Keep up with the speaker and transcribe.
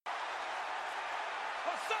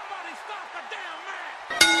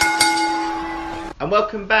And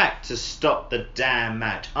welcome back to Stop the Damn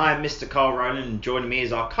Match. I'm Mr. Carl Rowland, and joining me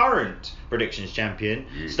is our current predictions champion,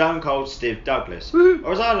 Stone Cold Steve Douglas. Woo.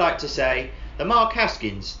 Or as I like to say, the Mark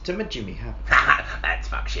Haskins to my Jimmy Havoc. Let's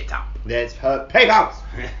fuck shit up. Let's hurt PayPal.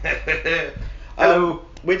 Hello.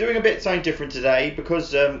 We're doing a bit something different today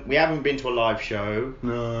because we haven't been to a live show.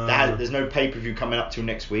 No. There's no pay-per-view coming up till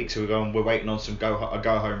next week, so we're waiting on some go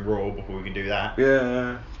home Raw before we can do that.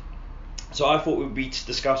 Yeah. So I thought we'd be to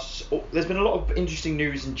discuss. There's been a lot of interesting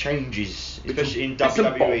news and changes, especially in bits and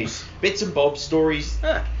WWE. bobs. Bits and bobs, stories.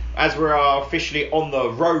 Yeah. As we are officially on the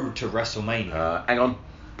road to WrestleMania. Hang on.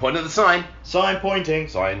 Point at the sign. Sign pointing.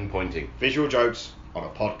 Sign pointing. Visual jokes on a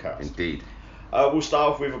podcast. Indeed. We'll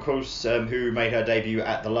start off with, of course, who made her debut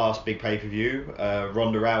at the last big pay-per-view.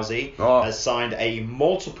 Ronda Rousey has signed a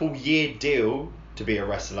multiple-year deal to be a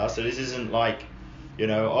wrestler. So this isn't like,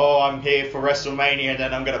 I'm here for WrestleMania and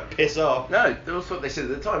then I'm going to piss off. No, that was what they said at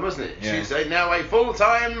the time, wasn't it? Yeah. She's now a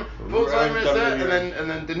full-time wrestler, and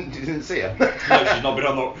then didn't see her. No, she's not been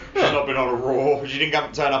on a Raw. She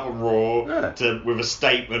didn't turn up on Raw Yeah. with a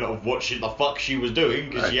statement of what the fuck she was doing,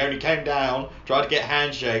 because she only came down, tried to get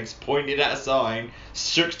handshakes, pointed at a sign,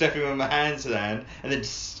 shook Stephanie with her hands in hand, and then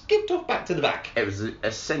skipped off back to the back. It was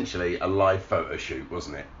essentially a live photo shoot,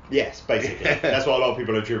 wasn't it? Yes, basically. That's what a lot of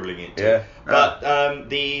people are dribbling into. Yeah. But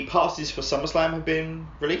the passes for SummerSlam have been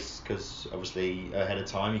released, because obviously ahead of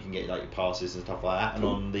time you can get like your passes and stuff like that. And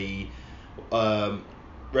on the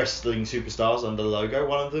wrestling superstars under the logo,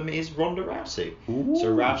 one of them is Ronda Rousey. Ooh.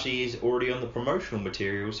 So Rousey is already on the promotional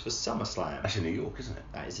materials for SummerSlam. That's in New York, isn't it?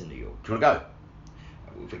 That is in New York. Do you want to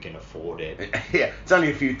If we can afford it. go? Yeah, it's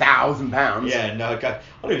only a few £1,000. Yeah, no, go.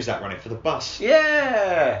 I'll lose that running for the bus.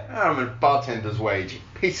 Yeah, I'm a bartender's wage.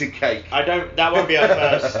 Piece of cake. That won't be our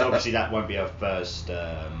first. Obviously, that won't be our first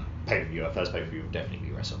pay-per-view. Our first pay-per-view will definitely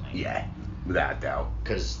be WrestleMania. Yeah, without a doubt.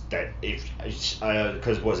 Because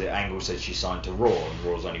was it Angle said she signed to Raw, and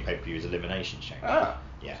Raw's only pay-per-view is Elimination Chamber.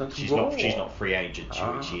 Yeah, so it's she's Raw. not free agent.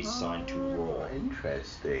 She's signed to Raw.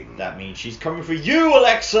 Interesting. That means she's coming for you,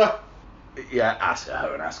 Alexa. Yeah,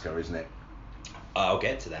 her and Asuka, isn't it? I'll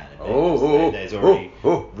get to that. In a minute. There's already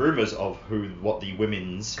rumours of what the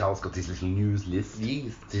women's. Carl's got his little news list.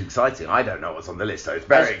 Yes. It's exciting. I don't know what's on the list, so it's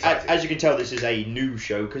very exciting. As you can tell, this is a new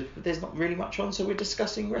show because there's not really much on, so we're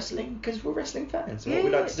discussing wrestling because we're wrestling fans. What we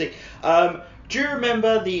like to see. Do you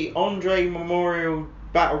remember the Andre Memorial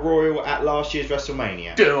Battle Royal at last year's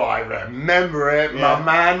WrestleMania? Do I remember it? Yeah. My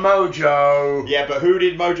man Mojo. Yeah, but who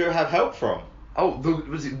did Mojo have help from? Oh,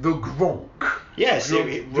 was it the Gronk? Yes,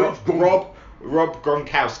 Rob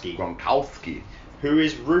Gronkowski. Gronkowski. Who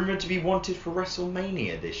is rumoured to be wanted for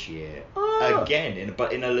WrestleMania this year. Oh. Again,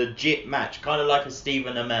 but in a legit match. Kind of like a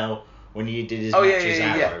Stephen Amell when he did his Oh, match as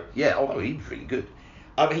Arrow. Yeah, although he was really good.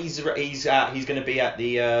 He's going to be at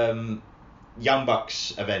the Young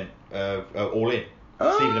Bucks event, All In.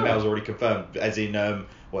 Oh. Stephen Amell's already confirmed, as in, not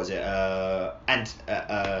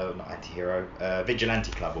Anti-Hero,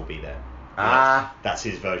 Vigilante Club will be there. Ah. That's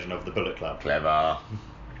his version of the Bullet Club. Clever.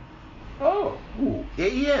 Oh, ooh.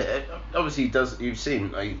 Yeah. Obviously, he does. You've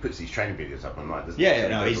seen. He puts these training videos up online, doesn't he? Yeah,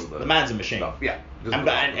 no, the man's a machine. Stuff. Yeah.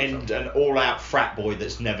 And an all-out frat boy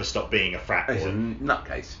that's never stopped being a frat boy. He's a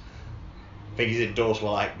nutcase. I think he's endorsed by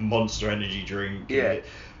like Monster Energy drink. Yeah.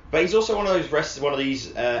 But he's also one of these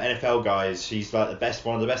NFL guys. He's like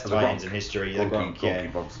one of the best tie-ins in history. The Gronk, yeah.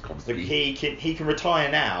 He can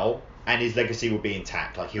retire now, and his legacy will be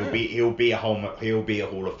intact. Like he'll be a Hall of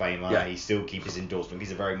Famer. Yeah. He still keep his endorsement.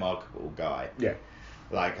 He's a very marketable guy. Yeah.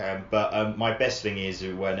 Like, but my best thing is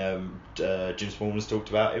when Jim Smallman's talked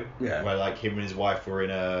about him. Yeah. Where like him and his wife were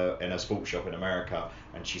in a sports shop in America,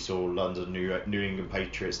 and she saw London New England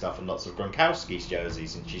Patriots stuff and lots of Gronkowski's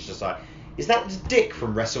jerseys, and she's just like, is that the Dick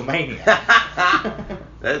from WrestleMania?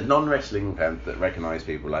 There's non-wrestling fans that recognise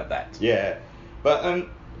people like that. Yeah, but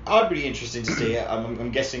I'd be interested to see it.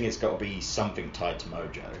 I'm guessing it's got to be something tied to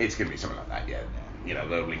Mojo. It's going to be something like that, yeah.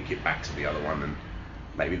 They'll link it back to the other one, and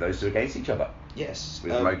maybe those two against each other. Yes.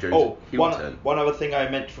 With Mojo's heel turn. One other thing I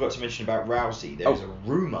forgot to mention about Rousey. There's a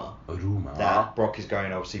rumour that Brock is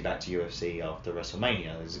going obviously back to UFC after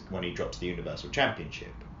WrestleMania when he drops the Universal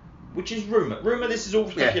Championship. Which is rumour. This is all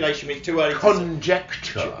speculation. It's too early.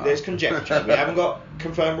 Conjecture. There's conjecture. We haven't got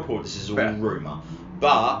confirmed report. This is all rumour.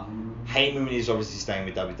 But Heyman is obviously staying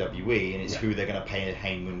with WWE, and it's who they're going to pair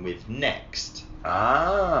Heyman with next.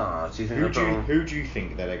 So you think who do you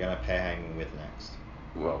think that they're going to pair Heyman with next?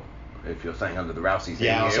 Well, if you're saying under the Rousey thing.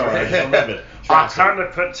 Yeah, sorry, I just remembered. I kind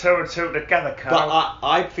of put two and two together, Carl. But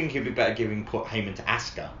I think it'd be better put Heyman to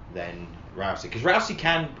Asuka than Rousey, because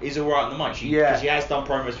Rousey is alright on the mic. She has done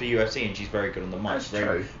promos for UFC and she's very good on the mic. That's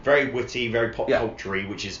very, true. very witty, very pop culture-y,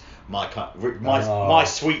 which is my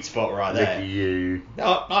sweet spot right there. Look at you.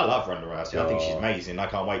 I love Ronda Rousey. I think she's amazing. I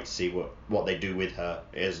can't wait to see what they do with her,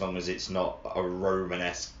 as long as it's not a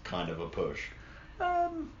Roman-esque kind of a push.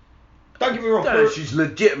 Don't get me wrong. No, she's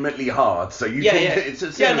legitimately hard, so you think it's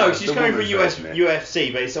a she's coming from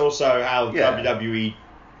UFC, but it's also how WWE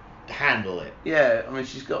handle it. Yeah, I mean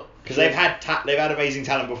she's got because they've had amazing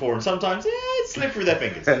talent before, and sometimes it slipped through their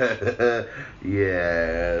fingers.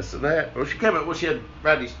 Yeah, so she came up. Well, she had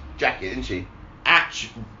Bradley's jacket, didn't she?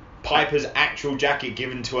 Piper's actual jacket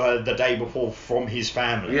given to her the day before from his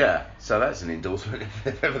family. Yeah, so that's an endorsement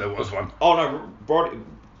if ever there was one. Oh no,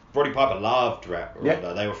 Roddy Piper loved Ronda.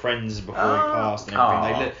 Yeah. They were friends before he passed and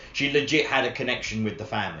everything. She legit had a connection with the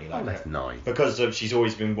family. Like, that's nice. Because she's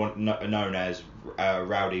always been known as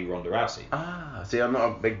Rowdy Ronda Rousey. See, I'm not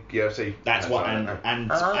a big UFC. That's what,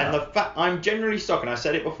 and the fact I'm generally shocked, and I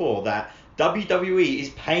said it before, that WWE is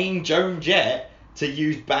paying Joan Jett to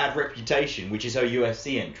use Bad Reputation, which is her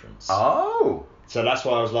UFC entrance. Oh. So that's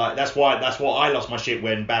why I was like, that's why I lost my shit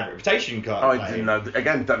when Bad Reputation got played. I didn't know.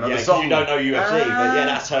 Again, don't know the song. You don't know UFC, but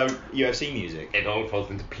that's her UFC music. It all falls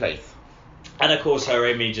into place. And of course, her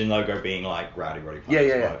image and logo being like Rowdy Roddy Piper.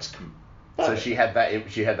 Yeah. So she had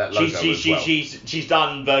that. She had that logo as well. She's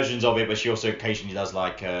done versions of it, but she also occasionally does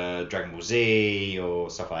like Dragon Ball Z or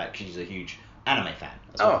stuff like that. She's a huge anime fan.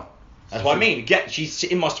 That's what I mean. She's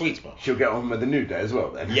in my sweet spot. She'll get on with the New Day as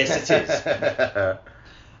well then. Yes, it is.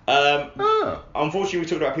 Unfortunately, we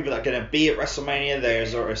talked about people that are going to be at WrestleMania.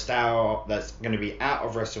 There's a star that's going to be out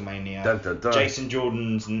of WrestleMania. Dun, dun, dun. Jason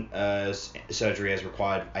Jordan's surgery has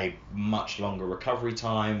required a much longer recovery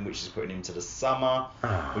time, which is putting him to the summer,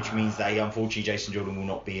 which means that unfortunately Jason Jordan will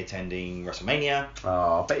not be attending WrestleMania.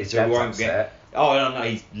 I bet his dad's upset. No,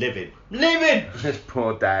 he's livid. This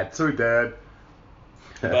poor dad. Sorry, Dad.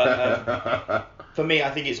 But for me, I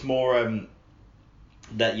think it's more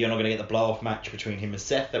that you're not going to get the blow-off match between him and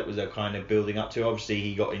Seth that was a kind of building up to. Obviously,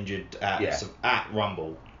 he got injured at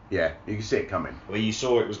Rumble. Yeah, you can see it coming. Well, you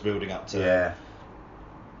saw it was building up to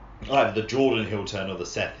either the Jordan heel turn or the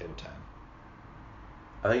Seth heel turn.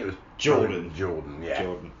 I think it was Jordan, yeah.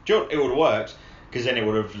 Jordan. It would have worked, because then it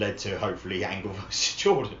would have led to, hopefully, Angle versus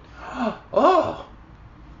Jordan.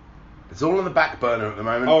 It's all on the back burner at the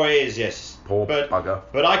moment. Oh, it is, yes. Poor bugger.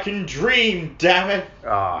 But I can dream, damn it.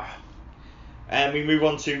 Ah. And we move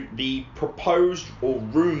on to the proposed or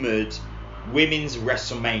rumoured women's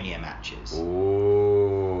WrestleMania matches.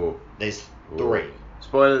 Ooh. There's 3.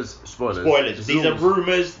 Spoilers. These are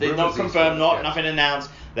rumours. They're not confirmed, nothing announced.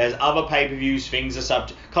 There's other pay-per-views.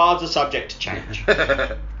 Cards are subject to change.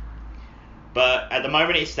 But at the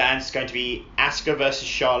moment it stands, it's going to be Asuka versus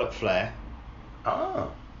Charlotte Flair.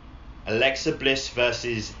 Alexa Bliss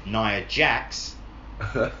versus Nia Jax.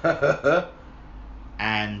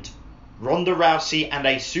 And Ronda Rousey and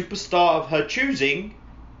a superstar of her choosing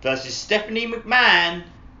versus Stephanie McMahon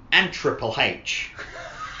and Triple H.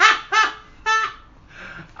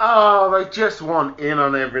 They just want in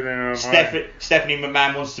on everything. Stephanie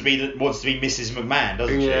McMahon wants to be Mrs. McMahon,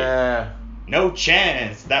 doesn't she? Yeah. No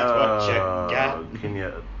chance. That's what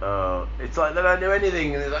you got. It's like they don't do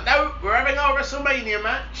anything, and it's like, no, we're having our WrestleMania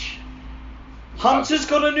match. Hunter's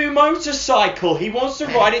got a new motorcycle. He wants to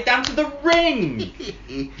ride it down to the ring.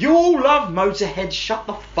 You all love Motorhead. Shut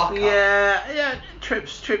the fuck up. Yeah.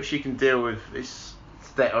 Trips you can deal with. It's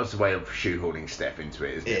a way of shoehorning Steph into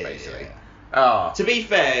it, isn't it, basically? To be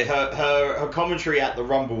fair, her commentary at the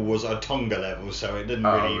Rumble was a Tonga level, so it didn't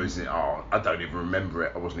really... Is it? I don't even remember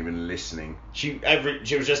it. I wasn't even listening. She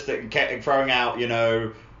was just kept throwing out,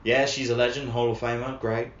 she's a legend, Hall of Famer,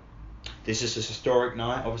 great. This is a historic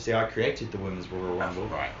night. Obviously, I created the Women's Royal Rumble.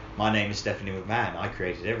 Right. My name is Stephanie McMahon. I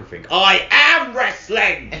created everything. I am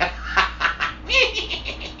wrestling! Get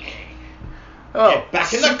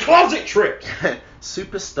back in the closet, Trips!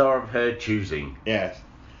 Superstar of her choosing. Yes.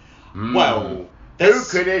 Well, who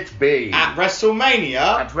could it be? At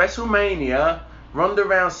WrestleMania, Ronda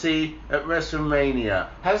Rousey at WrestleMania.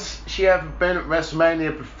 Has she ever been at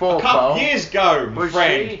WrestleMania before? A couple years ago, my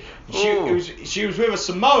friend. She was with a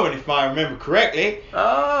Samoan, if I remember correctly.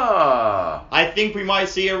 I think we might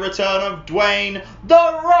see a return of Dwayne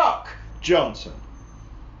The Rock Johnson.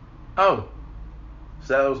 So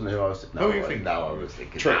that wasn't who I was thinking. Who are you thinking? No, I was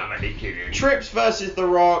thinking. Trips versus The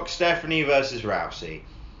Rock, Stephanie versus Rousey.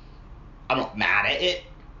 I'm not mad at it.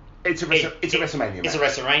 It's a WrestleMania match. It's a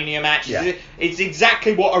WrestleMania match. Yeah. It's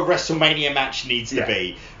exactly what a WrestleMania match needs to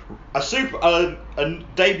be. A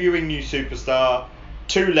debuting new superstar,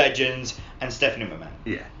 2 legends, and Stephanie McMahon.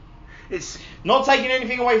 Yeah. It's not taking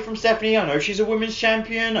anything away from Stephanie. I know she's a women's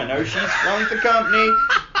champion. I know she's running the company,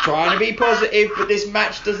 trying to be positive, but this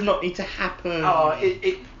match does not need to happen.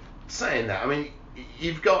 Saying that, I mean,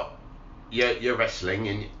 you've got your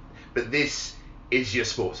wrestling, but this is your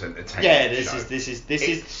sports entertainment. Yeah, this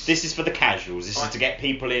is for the casuals. This is to get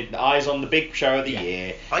people in, eyes on the big show of the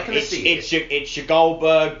year. I can see it's your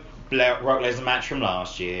Goldberg Brock Lesnar match from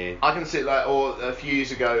last year. I can see or a few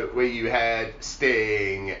years ago where you had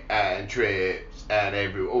Sting and Trips and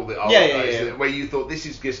all the old guys where you thought this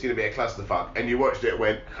is just going to be a clusterfuck, and you watched it and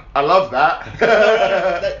went, I love that.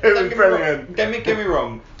 It was brilliant. Don't get me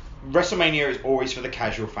wrong. WrestleMania is always for the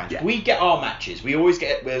casual fans. Yeah. We get our matches.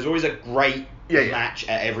 There's always a great match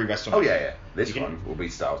at every WrestleMania. Oh yeah. This one will be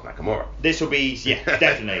Styles Nakamura. This will be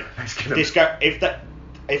definitely.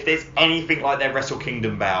 If there's anything like their Wrestle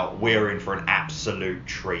Kingdom bout, we're in for an absolute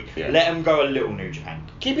treat. Yeah. Let them go a little New Japan.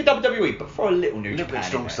 Keep it WWE, but throw a little New Japan. A little bit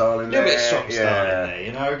strong style in there. A little bit strong style in there.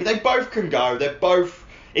 You know, they both can go. They're both,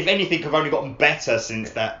 if anything, have only gotten better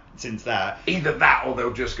since that. Either that, or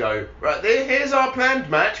they'll just go right. Here's our planned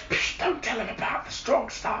match. Don't tell them about the strong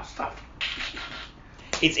style stuff.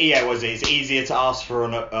 It's easier to ask for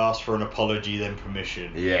an apology than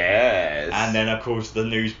permission. Yes. And then of course the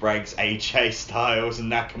news breaks: AJ Styles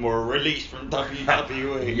and Nakamura released from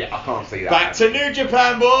WWE. Yeah, I can't see that. Back to New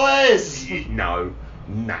Japan, boys. No,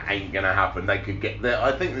 that ain't gonna happen. They could get there.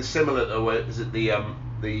 I think it's similar to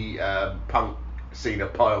the Punk Cena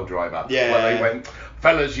pile driver. Yeah. Where they went,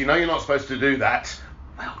 fellas, you know you're not supposed to do that.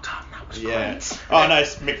 Well done, that was great. Oh no,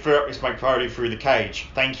 it's Mick Foley through the cage.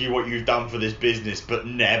 Thank you what you've done for this business, but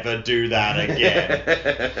never do that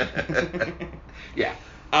again. Yeah.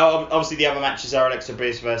 Obviously the other matches are Alexa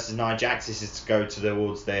Bliss versus Nia Jax. This is to go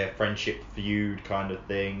towards their friendship feud kind of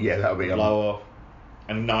thing. Yeah, that'll be blow off.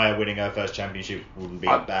 And Nia winning her first championship wouldn't be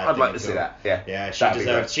a bad thing. I'd like to see that. Yeah. Yeah,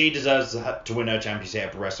 she deserves to win her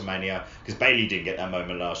championship at WrestleMania, because Bayley didn't get that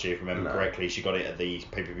moment last year, if I remember correctly. She got it at the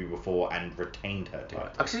pay-per-view before and retained her title.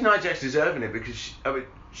 I can see Nia Jax deserving it, because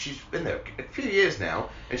she's been there a few years now,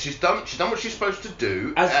 and she's done what she's supposed to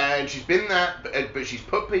do, and she's been that, but she's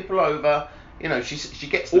put people over. You know, she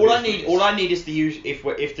gets. All I need is the use.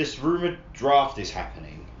 If this rumored draft is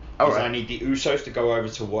happening. I need the Usos to go over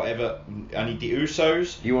to whatever. I need the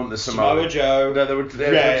Usos. You want the Samoa Joe? No,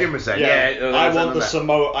 Jim was saying. I want the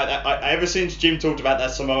Samoa. Ever since Jim talked about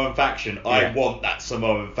that Samoan faction, I want that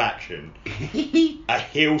Samoan faction. A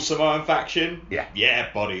heel Samoan faction.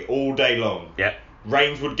 Yeah, buddy, all day long. Yeah.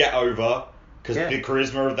 Reigns would get over because the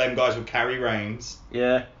charisma of them guys would carry Reigns.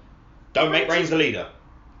 Yeah. Don't make Reigns the leader.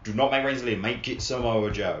 Do not make Reigns the leader. Make it Samoa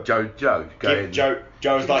Joe.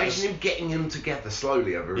 Joe's like him getting them together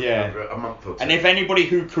slowly over a month or two. And if anybody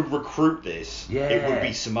who could recruit this, it would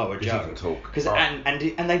be Samoa Joe. Doesn't talk. Because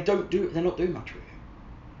and they don't do. They're not doing much with him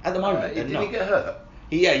at the moment. Didn't he get hurt?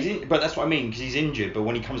 Yeah, but that's what I mean, because he's injured. But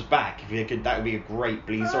when he comes back, that would be a great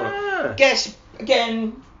bleeding story. Guess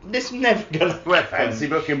again, this is never gonna happen. We're fancy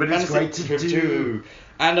booking, but it's great to do.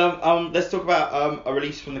 And let's talk about a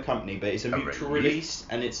release from the company, but it's a mutual release,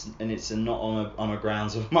 and it's not on a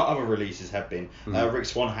grounds of my other releases have been. Rick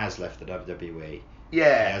Swann has left the WWE.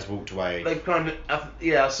 Yeah, he has walked away. They've kind of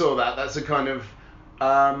I saw that. That's a kind of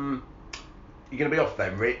you're gonna be off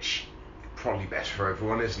then, Rich. Probably best for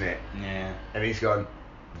everyone, isn't it? Yeah. And he's gone,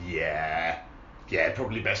 yeah,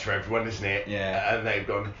 probably best for everyone, isn't it? Yeah. And they've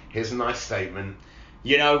gone, here's a nice statement.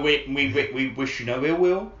 You know, we wish you no ill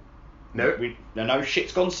will. No. I know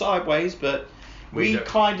shit's gone sideways, but we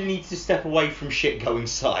kind of need to step away from shit going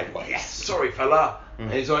sideways. Yes, sorry, fella.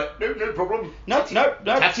 And he's like, no problem. No.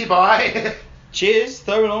 Tatty bye. Cheers,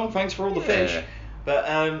 throw it on. Thanks for all the fish. But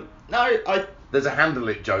no, There's a handle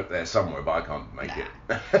it joke there somewhere, but I can't make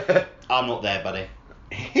it. I'm not there, buddy.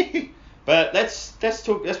 But let's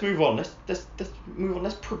talk. Let's move on. Let's move on.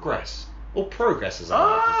 Let's progress. Or progress, as I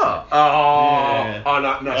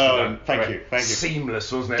like to say. No. Thank you. Seamless,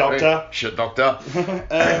 wasn't it? Doctor. Shit, doctor.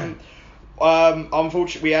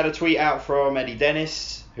 Unfortunately, we had a tweet out from Eddie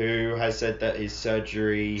Dennis, who has said that his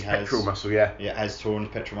surgery pectoral muscle, has torn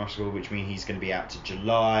his pectoral muscle, which means he's going to be out to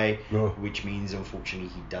July. Which means, unfortunately,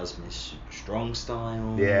 he does miss Super Strong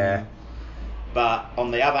Style. Yeah. But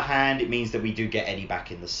on the other hand, it means that we do get Eddie back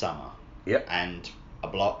in the summer. Yep. And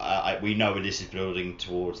we know this is building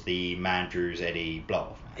towards the Mandrews Eddie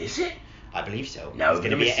blow-off. Is it? I believe so. No, it's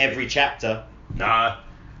going to be every chapter. No.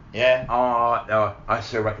 Yeah. No. I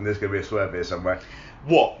still reckon there's going to be a swerve here somewhere.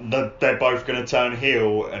 What? They're both going to turn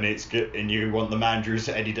heel, and it's good, and you want the Mandrews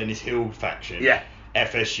Eddie Dennis heel faction? Yeah.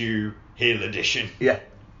 FSU heel edition. Yeah.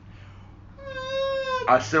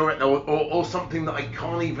 I still reckon, or something that I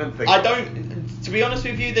can't even think. I don't. To be honest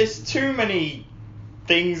with you, there's too many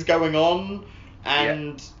things going on,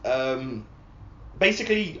 and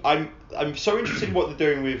basically I'm so interested in what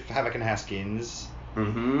they're doing with Havoc and Haskins,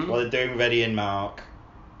 what they're doing with Eddie and Mark,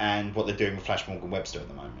 and what they're doing with Flash Morgan Webster at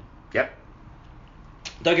the moment. Yep.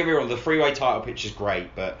 Don't get me wrong, the freeway title pitch is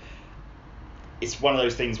great, but it's one of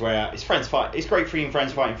those things where it's friends fight. It's great seeing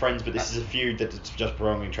friends fighting friends, but this is a feud that's just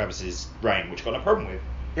prolonging Travis's reign, which I've got no problem with.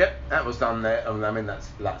 Yep, that was done there. I mean,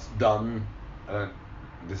 that's done.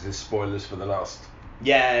 This is spoilers for the last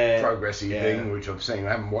Progress-y thing, which I've seen. I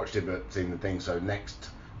haven't watched it, but seen the thing. So next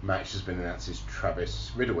match has been announced is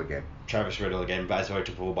Travis Riddle again. Travis Riddle again, but as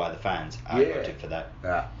voted for by the fans. I voted for that.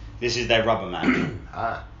 Yeah. This is their rubber match.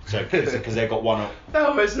 So because they've got one.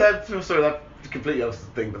 No, it's that. Sorry, that completely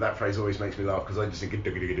opposite thing. But that phrase always makes me laugh because I just think I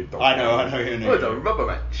know. It's a rubber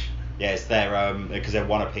match. Yeah, it's their because they're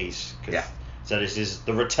one apiece. Yeah. So this is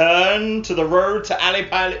the return to the road to Ali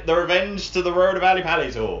Pali, the revenge to the road of Ali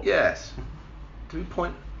Palator. Yes. Do we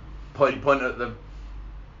point at the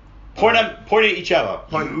point at each other?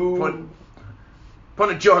 Point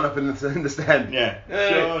at John up in the stand. Yeah.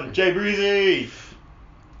 John, Jay Breezy.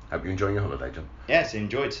 Hope you're enjoying your holiday, John. Yes,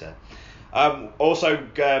 enjoyed, sir. Also,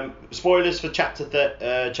 spoilers for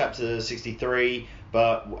chapter 63,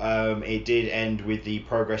 but it did end with the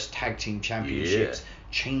Progress Tag Team Championships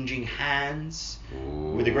changing hands.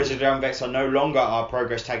 Ooh. With the Grizzled Young Vets are no longer our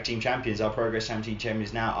Progress Tag Team Champions. Our Progress Tag Team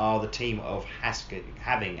Champions now are the team of Havoc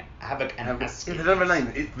and Haskins. They don't have a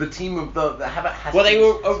name. It's the team of the Havoc Haskins. Well, they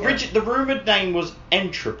were the rumoured name was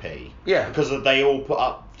Entropy. Yeah. Because they all put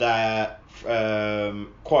up their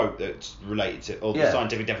quote that's related to, or the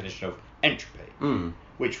scientific definition of entropy,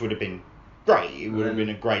 which would have been great. It would have been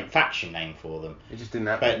a great faction name for them. It just didn't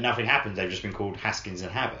happen. But nothing happens. They've just been called Haskins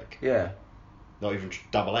and Havoc. Yeah. Not even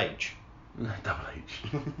Double H. No, Double H.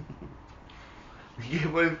 Yeah,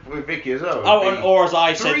 with Vicky as well. Oh, or as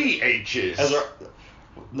I said, 3 H's.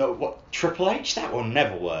 No, what? Triple H? That will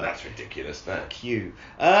never work. That's ridiculous. That. Q.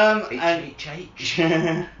 H.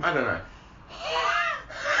 I don't know.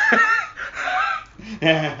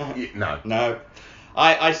 No.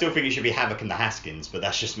 I still think it should be Havoc and the Haskins, but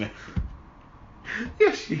that's just me.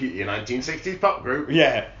 Yes, your 1960s pop group.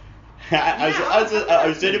 Yeah. I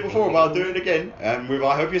said it before, but I'll do it again. With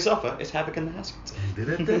I Hope You Suffer, it's Havoc and the Haskins.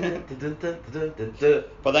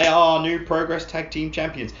 But they are new Progress Tag Team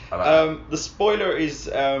Champions. The spoiler is,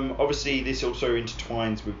 obviously, this also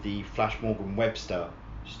intertwines with the Flash Morgan Webster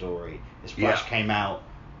story. This Flash came out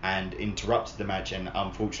and interrupted the match and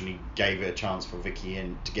unfortunately gave it a chance for Vicky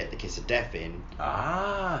to get the Kiss of Death in.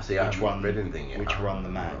 See, I haven't read anything yet. Which won the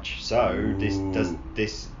match. So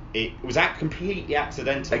it was completely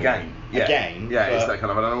accidental. Again. Yeah, it's that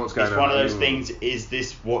kind of, I don't know what's going on. It's one of those things, is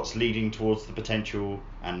this what's leading towards the potential,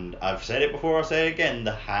 and I've said it before, I'll say it again,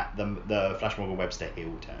 the Flash Morgan Webster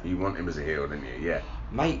heel turn. You want him as a heel, don't you? Yeah.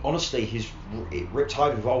 Mate, honestly, his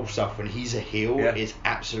Riptide Evolve stuff when he's a heel is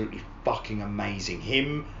absolutely fucking amazing.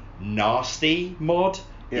 Him, Nasty mod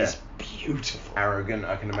is beautiful. Arrogant,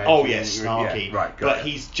 I can imagine. Oh yeah, snarky. Yeah, right, but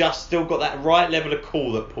he's just still got that right level of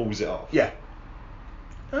cool that pulls it off. Yeah.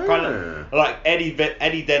 Kind of like Eddie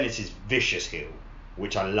Dennis's vicious heel,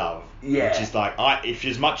 which I love. Yeah. Which is like, if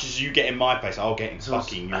as much as you get in my place, I'll get in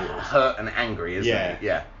fucking yours. Hurt and angry, isn't it?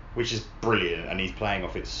 Yeah. Which is brilliant, and he's playing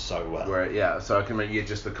off it so well. So I can imagine you're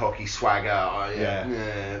just the cocky swagger.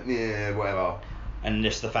 Whatever. And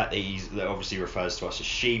just the fact that obviously refers to us as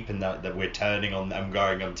sheep, and that we're turning on and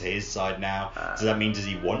going onto his side now. Does that mean, does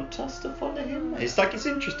he want us to follow him? It's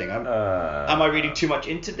interesting. Am I reading too much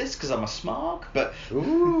into this because I'm a smark? But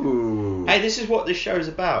hey, this is what this show is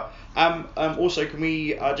about. Also, can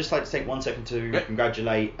we just like to take 1 second to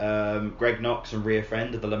congratulate Greg Knox and Rhea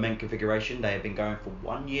Friend of the Lament Configuration. They have been going for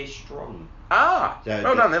 1 year strong. Well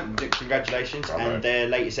done then. Congratulations. Bravo. And their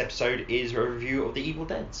latest episode is a review of the Evil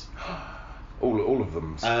Deads. All of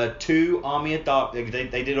them. 2 Army of Dark. They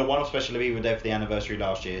did a one-off special of Evil Dead for the anniversary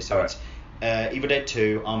last year. So it's Evil Dead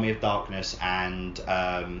 2, Army of Darkness, and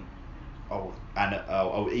Evil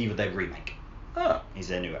Dead Remake. Is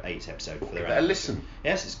their new 8th episode for their anniversary. Listen.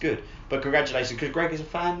 Yes, it's good. But congratulations, because Greg is a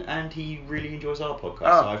fan and he really enjoys our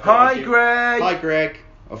podcast. Hi, Greg. Hi, Greg.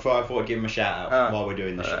 I thought I'd give him a shout out while we're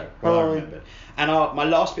doing the show. I remembered. And my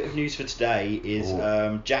last bit of news for today is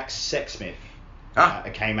Jack Sexsmith.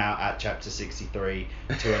 Came out at chapter 63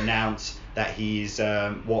 to announce that he's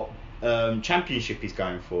what championship he's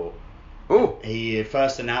going for. He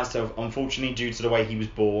first announced that unfortunately, due to the way he was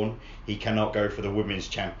born, he cannot go for the women's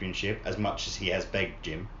championship as much as he has begged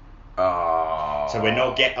Jim. So we're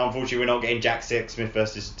not getting Jack Sexsmith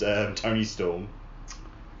versus Tony Storm,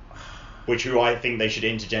 who I think they should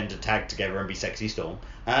intergender tag together and be Sexy Storm.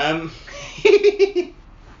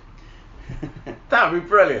 That would be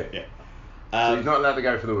brilliant. Yeah. So he's not allowed to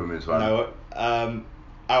go for the women's one. No.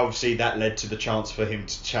 Obviously, that led to the chance for him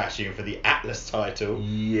to challenge him for the Atlas title.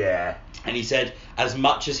 Yeah. And he said, as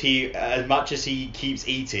much as he keeps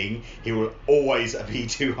eating, he will always be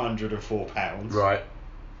 204 pounds. Right.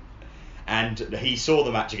 And he saw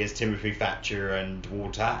the match against Timothy Thatcher and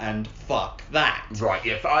Walter, and fuck that. Right.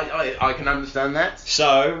 Yeah. I can understand that.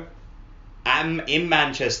 So, in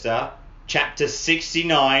Manchester, chapter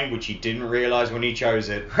 69, which he didn't realise when he chose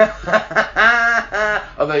it.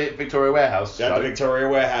 Of the Victoria Warehouse show. At the Victoria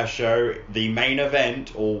Warehouse show, the main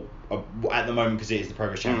event, or at the moment because it is the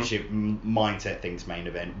Progress Championship, Mindset Things main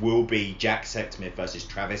event, will be Jack Sexsmith versus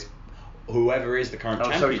Travis, whoever is the current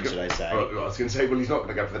champion, should I say. I was going to say, well, he's not going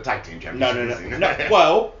to go for the tag team championship. No.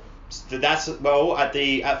 Well,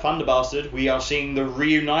 at Thunder Bastard, we are seeing the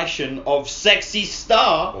reunition of Sexy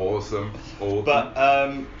Star. Awesome. But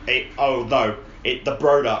the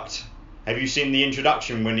product. Have you seen the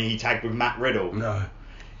introduction when he tagged with Matt Riddle? No.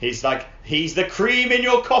 He's like, he's the cream in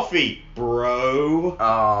your coffee, bro.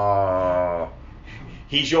 Oh.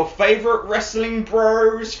 He's your favourite wrestling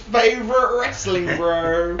bro's favourite wrestling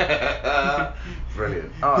bro.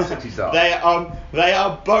 Brilliant. Oh, Sexy Star. They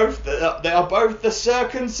are both the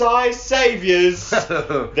circumcised saviours.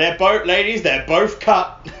 They're both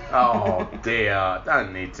cut. Oh dear,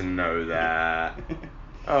 don't need to know that.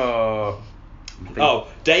 Oh.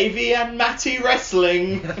 Davey and Matty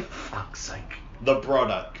wrestling. Fuck's sake. The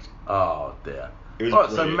product. Oh dear.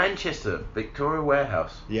 So Manchester, Victoria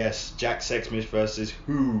Warehouse. Yes, Jack Sexsmith versus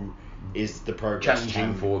who is the Progress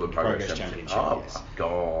challenging for the Progress Championship. Oh yes. My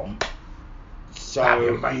God. So that'd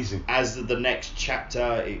be amazing. As the next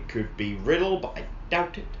chapter, it could be Riddle, but I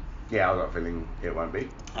doubt it. Yeah, I've got a feeling it won't be.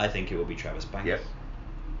 I think it will be Travis Banks. Yep.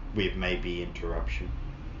 With maybe interruption.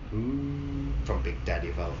 From Big Daddy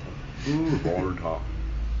Volta. Volta.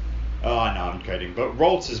 Oh, I know, I'm kidding. But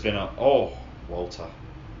Walter's been Walter.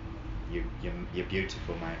 You're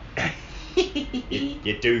beautiful, mate.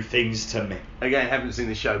 you do things to me. Again, I haven't seen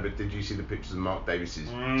the show, but did you see the pictures of Mark Davis's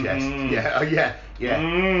chest? Yeah.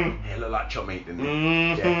 It looked like chopped meat, didn't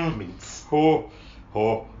it? Yeah, mince. I'm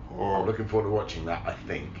looking forward to watching that, I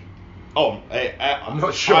think. I'm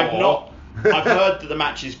not sure. I've heard that the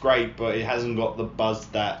match is great, but it hasn't got the buzz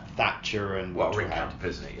that Thatcher and Rick Camp,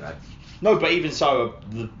 isn't it? You know? No, but even so,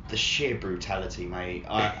 the sheer brutality, mate.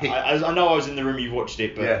 I know I was in the room, you watched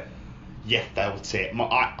it, but you felt it.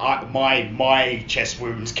 My chest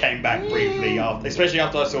wounds came back briefly after, especially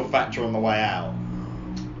after I saw Thatcher on the way out.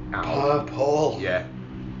 Ow. Purple. Yeah.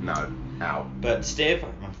 No. Ow. But Steve,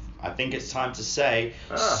 I think it's time to say,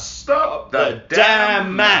 stop the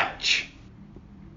damn match.